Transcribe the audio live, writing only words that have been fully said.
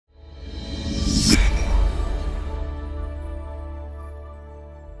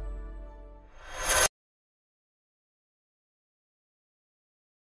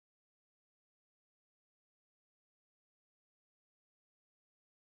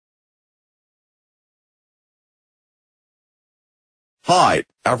Hi,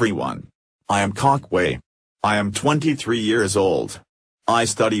 everyone. I am Kuka. I am 23 years old. I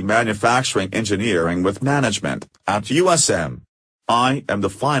study manufacturing engineering with management at USM. I am the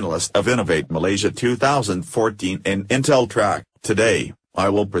finalist of Innovate Malaysia 2014 in Intel Track. Today, I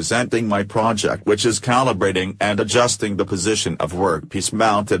will presenting my project, which is calibrating and adjusting the position of workpiece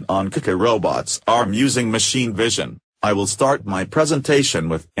mounted on Kuka robot's arm using machine vision. I will start my presentation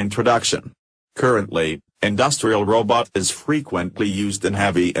with introduction. Currently, industrial robot is frequently used in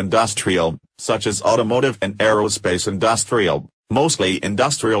heavy industrial, such as automotive and aerospace industrial. Mostly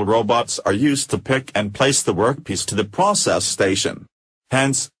industrial robots are used to pick and place the workpiece to the process station.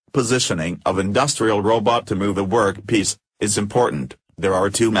 Hence, positioning of industrial robot to move the workpiece is important. There are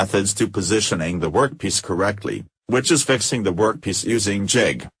two methods to positioning the workpiece correctly, which is fixing the workpiece using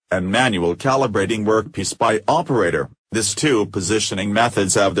jig, and manual calibrating workpiece by operator. These two positioning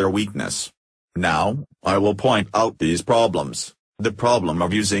methods have their weakness. Now, I will point out these problems. The problem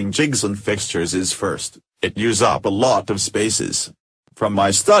of using jigs and fixtures is first, it uses up a lot of spaces. From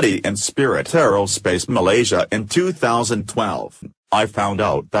my study in Spirit Aerospace Malaysia in 2012, I found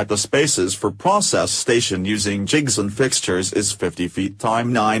out that the spaces for process station using jigs and fixtures is 50 feet x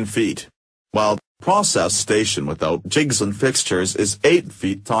 9 feet. While process station without jigs and fixtures is 8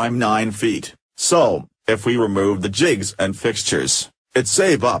 feet x 9 feet. So, if we remove the jigs and fixtures, it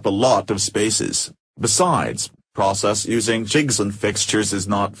save up a lot of spaces. Besides, process using jigs and fixtures is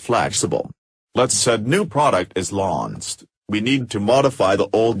not flexible. Let's say new product is launched. We need to modify the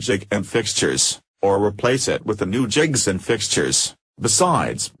old jig and fixtures, or replace it with the new jigs and fixtures.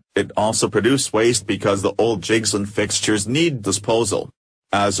 Besides, it also produce waste because the old jigs and fixtures need disposal.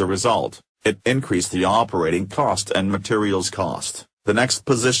 As a result, it increased the operating cost and materials cost. The next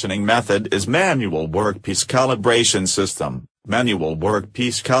positioning method is manual workpiece calibration system. Manual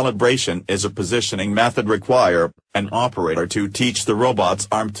workpiece calibration is a positioning method require an operator to teach the robot's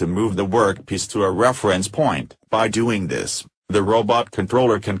arm to move the workpiece to a reference point. By doing this, the robot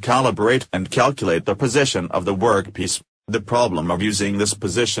controller can calibrate and calculate the position of the workpiece. The problem of using this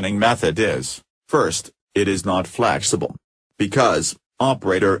positioning method is, first, it is not flexible. Because,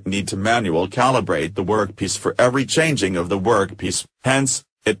 operator need to manual calibrate the workpiece for every changing of the workpiece, hence,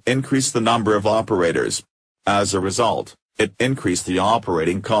 it increased the number of operators. As a result, it increased the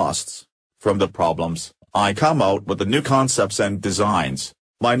operating costs. From the problems, I come out with the new concepts and designs.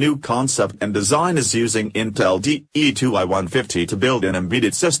 My new concept and design is using Intel DE2i150 to build an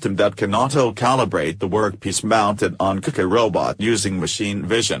embedded system that can auto-calibrate the workpiece mounted on Kuka robot using machine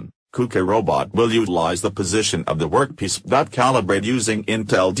vision. Kuka robot will utilize the position of the workpiece that calibrate using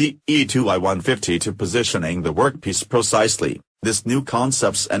Intel DE2i150 to positioning the workpiece precisely. This new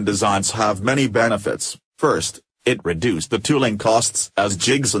concepts and designs have many benefits. First, it reduced the tooling costs as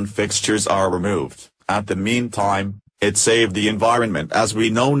jigs and fixtures are removed. At the meantime, it saved the environment as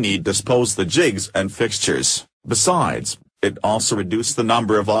we no need dispose the jigs and fixtures. Besides, it also reduced the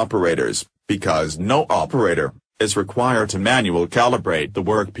number of operators, because no operator is required to manual calibrate the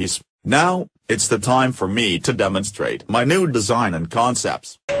workpiece. Now, it's the time for me to demonstrate my new design and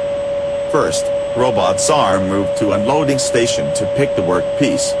concepts. First, robot's arm moved to unloading station to pick the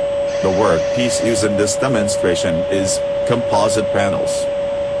workpiece. The workpiece used in this demonstration is composite panels.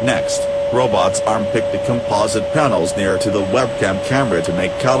 Next, robot's arm picked the composite panels near to the webcam camera to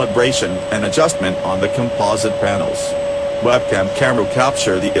make calibration and adjustment on the composite panels. Webcam camera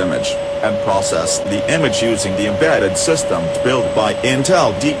capture the image and process the image using the embedded system built by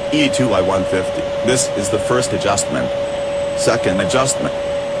Intel DE2i150. This is the first adjustment. Second adjustment.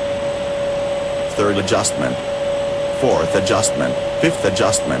 Third adjustment. Fourth adjustment. Fifth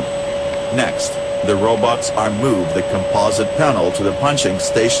adjustment. Next, the robot's arm moved the composite panel to the punching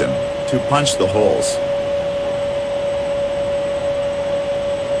station to punch the holes.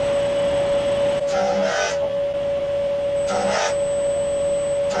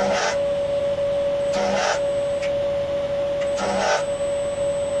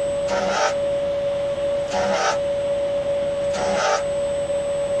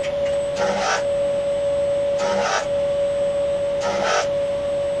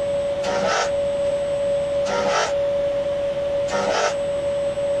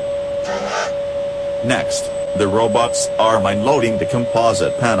 Next, the robot's arm unloading the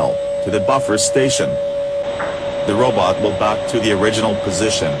composite panel to the buffer station. The robot will back to the original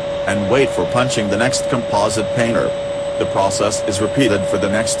position and wait for punching the next composite painter. The process is repeated for the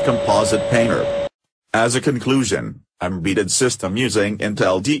next composite painter. As a conclusion, embedded system using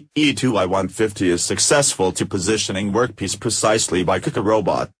Intel DE2i150 is successful to positioning workpiece precisely by Kuka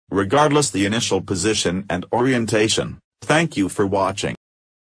robot, regardless the initial position and orientation. Thank you for watching.